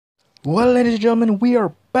Well, ladies and gentlemen, we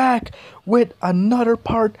are back with another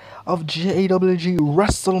part of Jwg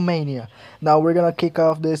Wrestlmania. Now, we're gonna kick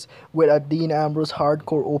off this with a Dean Ambrose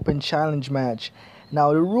Hardcore Open Challenge match.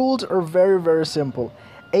 Now, the rules are very simple.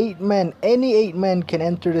 8 men, any 8 men can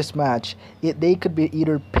enter this match. They could be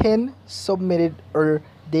either pinned, submitted, or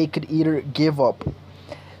they could either give up.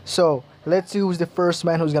 So, let's see who's the first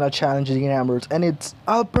man who's gonna challenge Dean Ambrose, and it's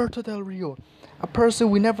Alberto Del Rio, a person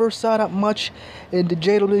we never saw that much in the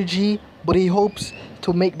JWG, but he hopes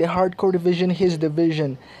to make the hardcore division his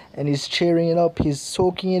division, and he's cheering it up, he's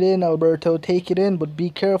soaking it in. Alberto, take it in, but be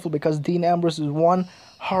careful because Dean Ambrose is one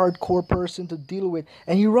hardcore person to deal with,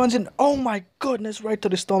 and he runs in, oh my goodness, right to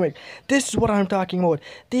the stomach. This is what I'm talking about.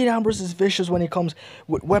 Dean Ambrose is vicious when he comes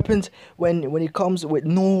with weapons, when he comes with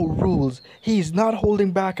no rules. He's not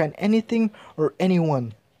holding back on anything or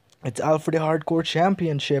anyone. It's out for the Hardcore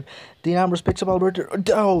Championship. Dean Ambrose picks up Alberto.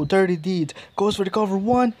 Oh, dirty deeds. Goes for the cover.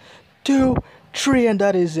 1, 2, 3, and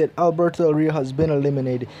that is it. Alberto Del Rio has been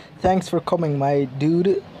eliminated. Thanks for coming, my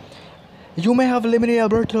dude. You may have eliminated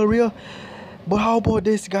Alberto Del Rio, but how about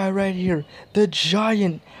this guy right here? The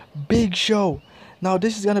Giant, Big Show. Now,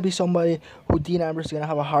 this is going to be somebody who Dean Ambrose is going to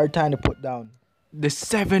have a hard time to put down. The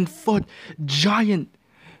 7-foot Giant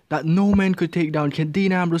that no man could take down. Can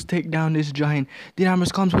Dean Ambrose take down this Giant? Dean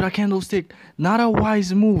Ambrose comes with a candlestick. Not a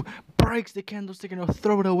wise move. Breaks the candlestick and he'll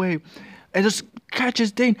throw it away. And just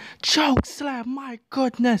catches Dean. Choke slam. My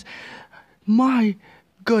goodness. My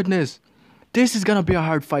goodness. This is gonna be a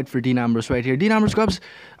hard fight for Dean Ambrose right here. Dean Ambrose grabs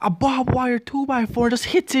a barbed wire 2x4, just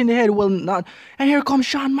hits in the head. Well, not. And here comes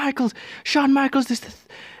Shawn Michaels. Shawn Michaels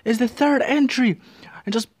is the third entry,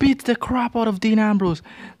 and just beats the crap out of Dean Ambrose.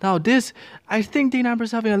 Now this, I think Dean Ambrose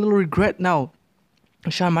is having a little regret now.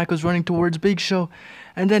 Shawn Michaels running towards Big Show.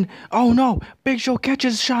 And then, oh no, Big Show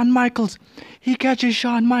catches Shawn Michaels. He catches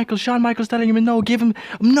Shawn Michaels. Shawn Michaels telling him no, give him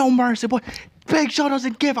no mercy. But Big Show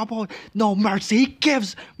doesn't give up no mercy. He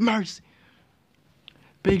gives mercy.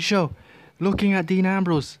 Big Show looking at Dean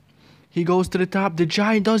Ambrose. He goes to the top. The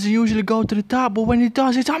Giant doesn't usually go to the top, but when he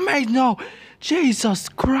does, it's amazing. No, Jesus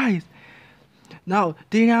Christ. Now,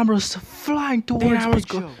 Dean Ambrose flying towards Big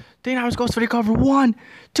Show. Dean Ambrose goes for the cover. 1,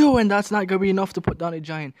 2, and that's not going to be enough to put down a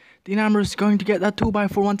Giant. Dean Ambrose is going to get that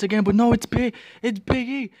 2x4 once again, but no, it's Big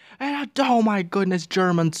E. And oh my goodness,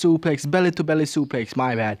 German suplex, belly-to-belly suplex,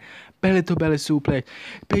 my bad. Belly-to-belly suplex.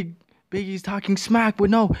 Big E's talking smack,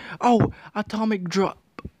 but no. Oh, atomic drop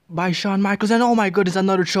by Shawn Michaels, and oh my goodness,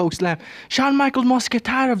 another choke slam. Shawn Michaels must get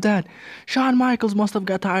tired of that. Shawn Michaels must have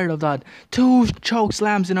got tired of that. 2 choke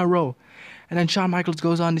slams in a row. And then Shawn Michaels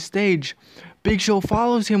goes on the stage. Big Show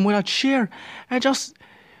follows him with a chair. And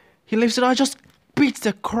he lifts it out, just beats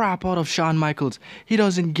the crap out of Shawn Michaels. He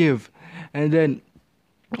doesn't give. And then,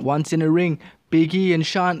 once in the ring, Big E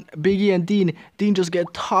and Dean just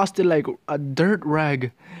get tossed in like a dirt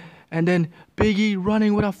rag. And then Big E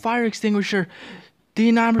running with a fire extinguisher.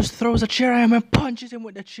 Dean Ambrose throws a chair at him and punches him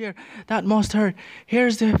with the chair. That must hurt.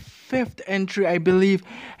 Here's the 5th entry, I believe.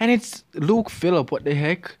 And it's Luke Phillip. What the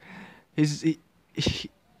heck? Is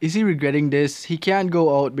he regretting this? He can't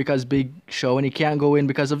go out because Big Show, and he can't go in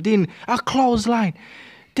because of Dean. A clothesline.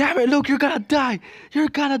 Damn it, Luke, you're gonna die. You're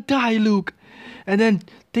gonna die, Luke. And then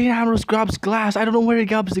Dean Ambrose grabs glass. I don't know where he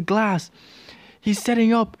grabs the glass. He's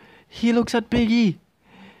setting up. He looks at Big E.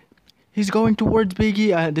 He's going towards Big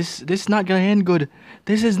E. This is not gonna end good.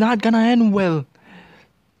 This is not gonna end well.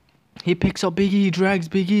 He picks up Big E. He drags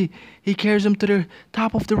Big E. He carries him to the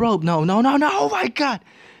top of the rope. No. Oh my God.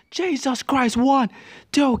 Jesus Christ. 1,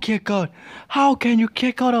 2, kick out. How can you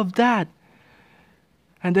kick out of that?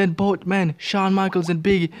 And then both men, Shawn Michaels and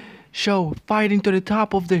Big Show, fighting to the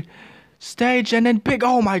top of the stage. And then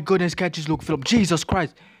oh my goodness, catches Luke Phillip. Jesus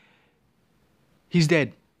Christ. He's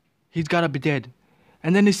dead. He's gotta be dead.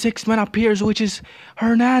 And then the 6th man appears, which is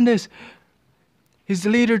Hernandez. His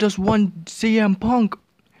leader just won CM Punk.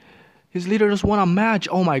 His leader just won a match.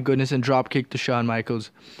 Oh my goodness, and drop kick to Shawn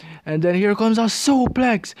Michaels. And then here comes a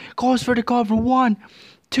suplex. Goes for the cover. 1,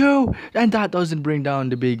 2. And that doesn't bring down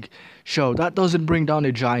the Big Show. That doesn't bring down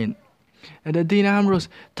the Giant. And then Dean Ambrose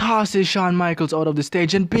tosses Shawn Michaels out of the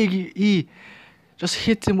stage. And Big E just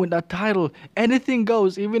hits him with that title. Anything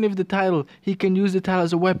goes, even if the title, he can use the title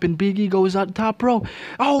as a weapon. Big E goes out top row.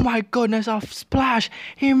 Oh my goodness, a splash.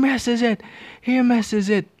 He misses it.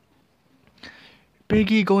 Big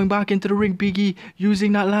E going back into the ring. Big E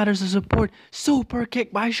using that ladder as a support. Super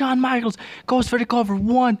kick by Shawn Michaels. Goes for the cover.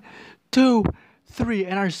 1, 2, 3.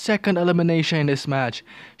 And our 2nd elimination in this match.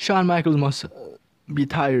 Shawn Michaels must be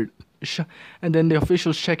tired. And then the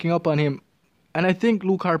officials checking up on him. And I think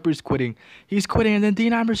Luke Harper's quitting. He's quitting, and then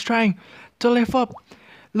Dean Ambrose trying to lift up.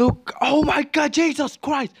 Luke, oh my God, Jesus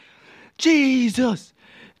Christ. Jesus!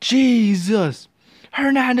 Jesus!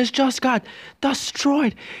 Hernandez just got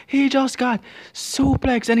destroyed. He just got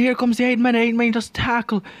suplex. And here comes the 8-man. 8-man just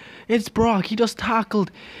tackle. It's Brock. He just tackled.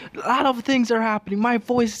 A lot of things are happening. My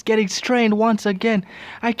voice is getting strained once again.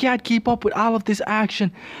 I can't keep up with all of this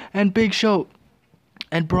action. And Big Show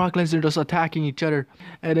and Brock Lesnar just attacking each other.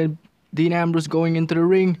 And then Dean Ambrose going into the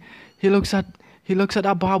ring. He looks at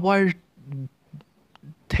that barbed wire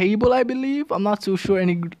table, I believe. I'm not so sure. And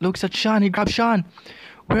he looks at Sean. He grabs Sean.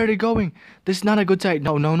 Where are they going? This is not a good sight.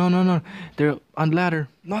 No. They're on the ladder.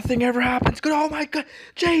 Nothing ever happens. Good. Oh my God.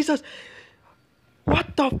 Jesus.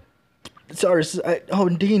 What the? Sorry.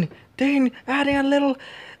 Dean adding a little.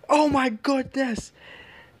 Oh my goodness.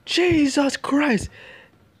 Jesus Christ.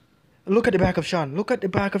 Look at the back of Sean.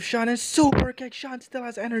 And super kick. Sean still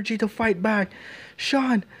has energy to fight back.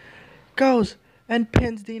 Sean goes and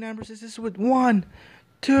pins Dean Ambrose. This is with 1,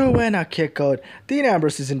 2, and a kick out. Dean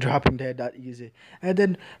Ambrose isn't dropping dead that easy. And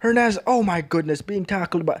then Hernandez, oh my goodness, being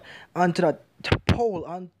tackled onto that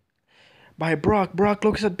pole by Brock. Brock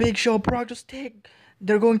looks at Big Show. Brock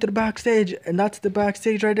they're going to the backstage, and that's the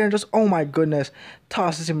backstage right there. And just, oh my goodness,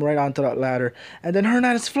 tosses him right onto that ladder. And then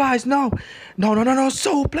Hernandez flies. No,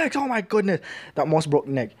 suplex. Oh my goodness, that must broke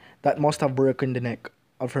the neck. That must have broken the neck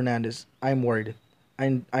of Hernandez. I'm worried.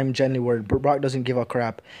 I'm genuinely worried. Brock doesn't give a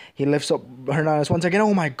crap. He lifts up Hernandez once again.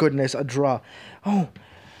 Oh my goodness, a draw. Oh.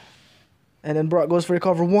 And then Brock goes for the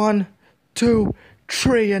cover. 1, 2,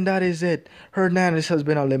 3, and that is it. Hernandez has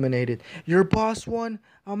been eliminated. Your boss won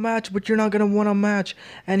a match, but you're not gonna win a match.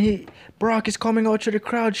 And Brock is coming out to the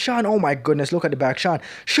crowd. Sean, oh my goodness, look at the back. Sean,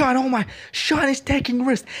 Sean is taking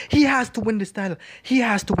risks. He has to win this title.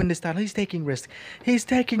 He's taking risks.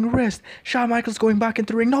 Shawn Michaels going back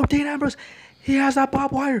into the ring. No, Dean Ambrose. He has that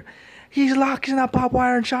barbed wire. He's locking that barbed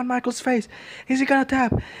wire in Shawn Michaels' face. Is he gonna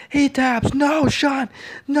tap? He taps. No, Sean.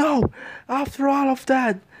 No. After all of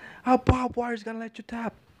that, a barbed wire is gonna let you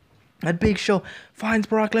tap. And Big Show finds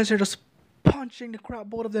Brock Lesnar just punching the crap,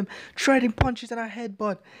 both of them trading punches and a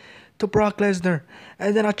headbutt to Brock Lesnar,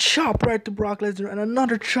 and then a chop right to Brock Lesnar, and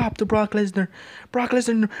another chop to Brock Lesnar. Brock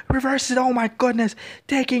Lesnar reverses it. Oh my goodness,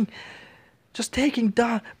 Big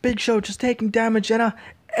Show just taking damage, and a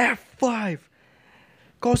F5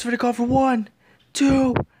 goes for the cover. 1,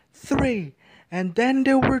 2, 3, and then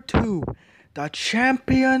there were 2. The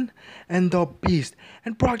champion and the beast.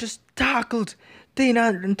 And Brock just tackled Dean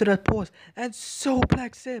into that post and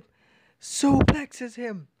suplexes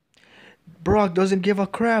him. Brock doesn't give a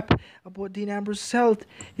crap about Dean Ambrose's health.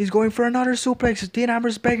 He's going for another suplex. Dean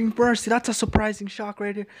Ambrose begging mercy. That's a surprising shock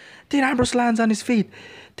right here. Dean Ambrose lands on his feet.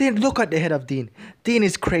 Look at the head of Dean. Dean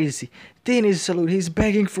is crazy. Dean is salute. He's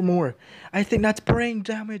begging for more. I think that's brain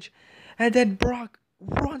damage. And then Brock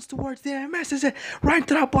runs towards Dean and messes it right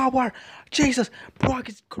to that barbed wire. Jesus, Brock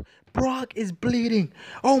is bleeding.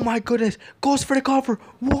 Oh my goodness. Goes for the cover.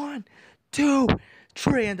 1, 2,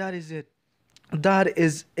 3, and that is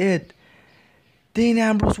it. Dean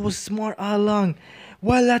Ambrose was smart all along.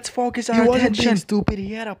 Well, let's focus our attention. He wasn't being stupid.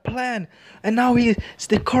 He had a plan. And now he is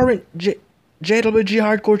the current JWG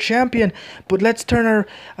Hardcore Champion. But let's turn our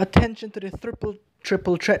attention to the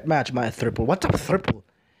triple threat match. What's a triple?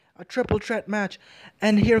 A triple threat match.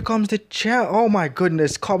 And here comes the champ. Oh my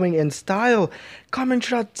goodness. Coming in style. Coming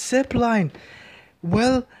through that zip line.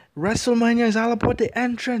 Well, WrestleMania is all about the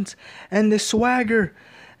entrance and the swagger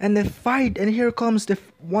and the fight. And here comes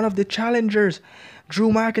one of the challengers, Drew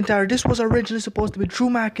McIntyre. This was originally supposed to be Drew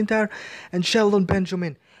McIntyre and Shelton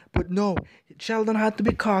Benjamin, but no, Shelton had to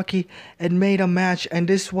be cocky and made a match, and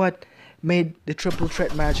this is what made the triple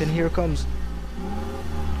threat match. And here comes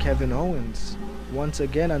Kevin Owens. Once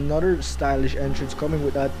again, another stylish entrance coming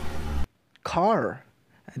with that car.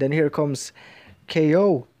 And then here comes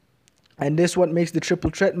KO. And this is what makes the triple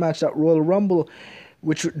threat match, that Royal Rumble,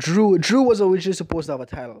 which Drew was originally supposed to have a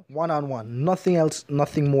title, 1-on-1, nothing else,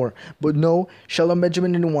 nothing more. But no, Shelton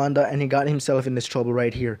Benjamin didn't want that, and he got himself in this trouble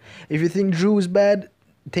right here. If you think Drew is bad,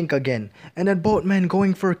 think again. And then both men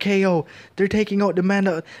going for a KO. They're taking out the man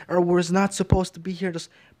that was not supposed to be here, just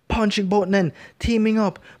punching both men, teaming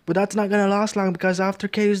up. But that's not going to last long, because after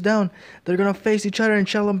KO is down, they're going to face each other, and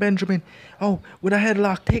Shelton Benjamin, with a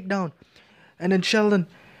headlock, takedown. And then Shelton,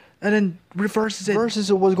 and then reverses it.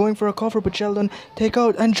 Was going for a cover, but Shelton take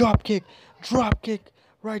out and drop kick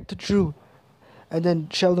right to Drew. And then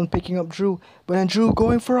Shelton picking up Drew, but then Drew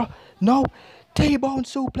going for a T-bone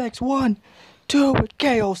suplex. 1, 2,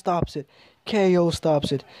 KO stops it.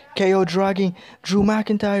 KO dragging Drew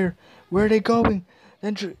McIntyre. Where are they going?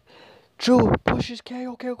 Then Drew pushes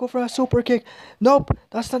KO. KO go for a super kick. Nope,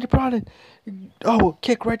 that's not the problem.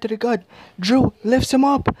 Kick right to the gut. Drew lifts him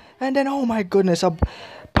up, and then oh my goodness, a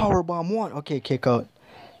Powerbomb 1. Okay, kick out.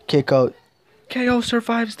 Kick out. KO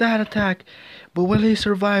survives that attack. But will he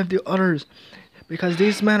survive the others? Because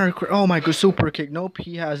these men are... Oh my god, super kick. Nope,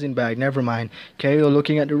 he has in bag. Never mind. KO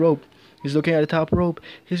looking at the rope. He's looking at the top rope.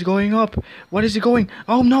 He's going up. What is he going?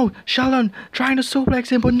 Oh no, Shelton trying to suplex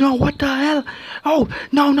him, but no, what the hell? Oh,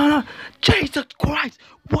 no. Jesus Christ,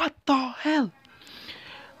 what the hell?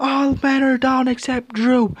 All men are down except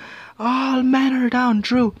Drew. All men are down,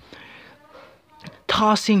 Drew.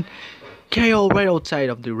 Tossing KO right outside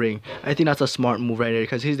of the ring. I think that's a smart move right there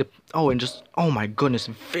because he's the... Oh, and just... Oh my goodness,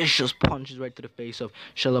 vicious punches right to the face of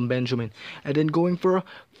Shelton Benjamin. And then going for a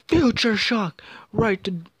future shock right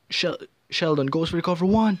to... Shelton goes for the cover.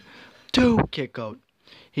 1, 2, kick out.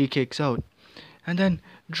 He kicks out. And then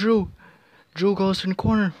Drew goes in the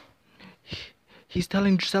corner. He's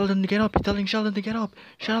telling Shelton to get up. He's telling Shelton to get up.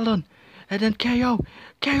 Shelton. And then KO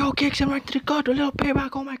kicks him right to the gut. A little payback.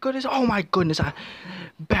 Oh my goodness. Oh my goodness. A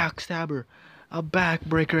backstabber. A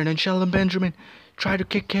backbreaker. And then Shelton Benjamin tried to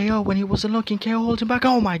kick KO when he wasn't looking. KO holds him back.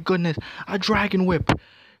 Oh my goodness. A dragon whip.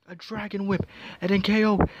 And then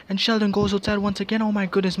KO and Shelton goes outside once again. Oh my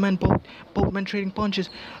goodness, man, both men trading punches.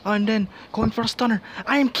 And then going for a stunner.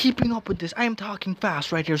 I am keeping up with this. I am talking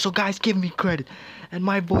fast right here, so guys, give me credit. And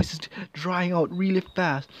my voice is drying out really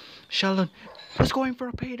fast. Shelton was going for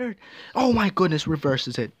a pay dirt. Oh my goodness,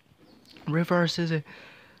 reverses it.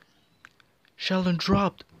 Shelton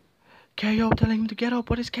dropped. KO telling him to get up.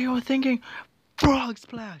 What is KO thinking? Frog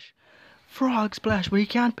splash, but he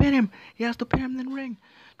can't pin him. He has to pin him in the ring.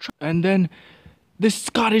 And then the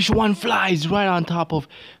Scottish one flies right on top of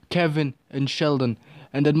Kevin and Shelton.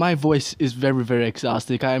 And then my voice is very, very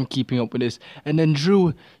exhausted. I am keeping up with this. And then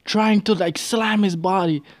Drew trying to like slam his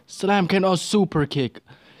body. Kind of super kick.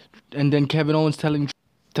 And then Kevin Owens telling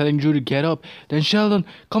Drew to get up. Then Shelton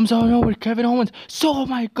comes out over Kevin Owens. So, oh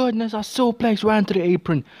my goodness, a suplex right onto the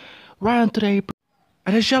apron. And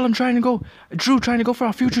then Shelton Drew trying to go for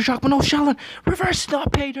a future shock. But no, Shelton reverse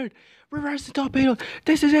top pay dirt.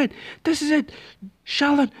 This is it.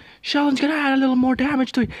 Shelton's gonna add a little more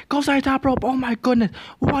damage to it. Goes on the top rope. Oh my goodness.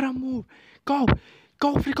 What a move. Go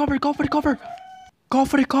for the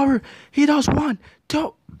cover. He does 1,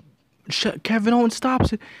 2. Kevin Owens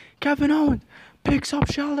stops it. Kevin Owens picks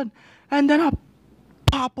up Shelton. And then a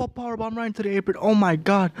pop-up powerbomb right into the apron. Oh my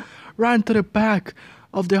god. Right into the back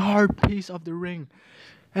of the hard piece of the ring.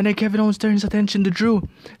 And then Kevin Owens turns attention to Drew.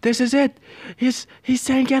 This is it. He's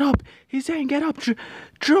saying get up.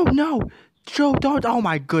 Drew, no. Drew, don't. Oh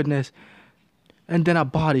my goodness. And then a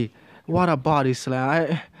body. What a body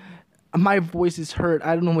slam. My voice is hurt.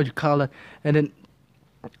 I don't know what you call it. And then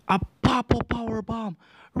a pop-up power bomb.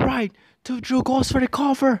 Right to Drew. Goes for the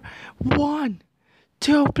cover. 1,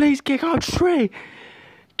 2. Please kick out. 3.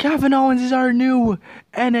 Kevin Owens is our new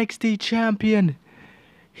NXT champion.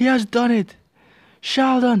 He has done it.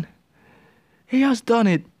 Shelton, he has done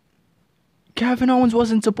it. Kevin Owens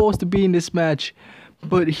wasn't supposed to be in this match,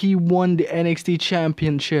 but he won the NXT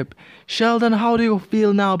championship. Shelton, how do you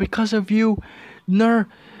feel now? Because of you, Drew,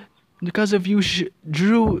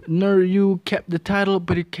 you kept the title,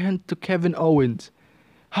 but it went to Kevin Owens.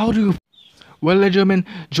 How do you... Well, ladies and gentlemen,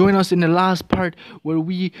 join us in the last part where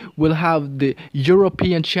we will have the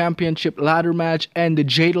European Championship ladder match and the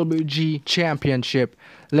JWG Championship.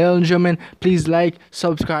 Ladies and gentlemen, please like,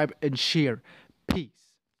 subscribe, and share. Peace.